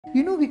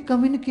We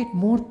communicate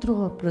more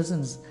through our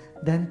presence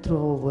than through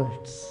our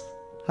words.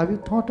 Have you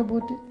thought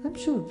about it? I'm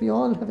sure we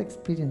all have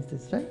experienced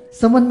this, right?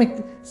 Someone may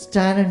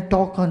stand and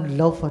talk on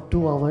love for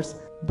 2 hours,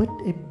 but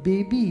a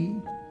baby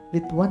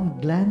with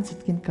one glance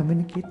it can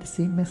communicate the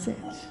same message.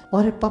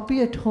 Or a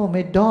puppy at home,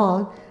 a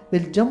dog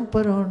will jump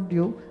around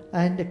you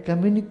and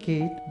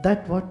communicate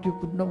that what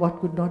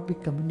could not be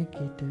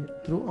communicated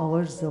through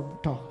hours of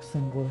talks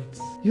and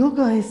words.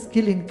 Yoga is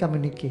skill in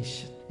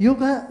communication.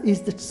 Yoga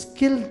is the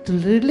skill to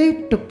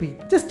relate to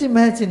people. Just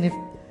imagine if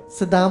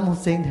Saddam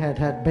Hussein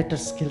had better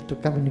skill to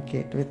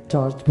communicate with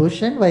George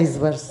Bush and vice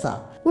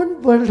versa.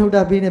 One world would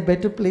have been a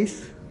better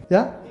place.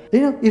 Yeah?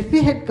 If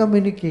we had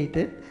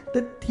communicated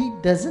that he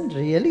doesn't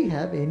really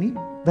have any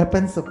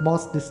weapons of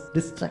mass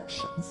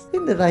destructions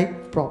in the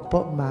right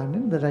proper manner,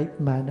 in the right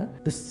manner,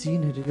 the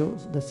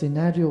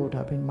scenario would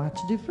have been much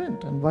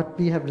different. And what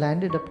we have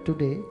landed up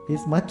today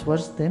is much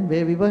worse than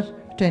where we were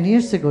 10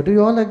 years ago. Do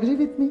you all agree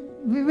with me?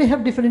 We may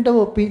have different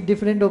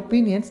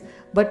opinions,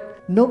 but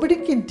nobody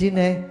can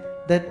deny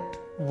that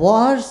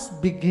wars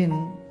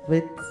begin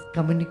with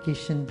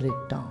communication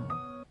breakdown.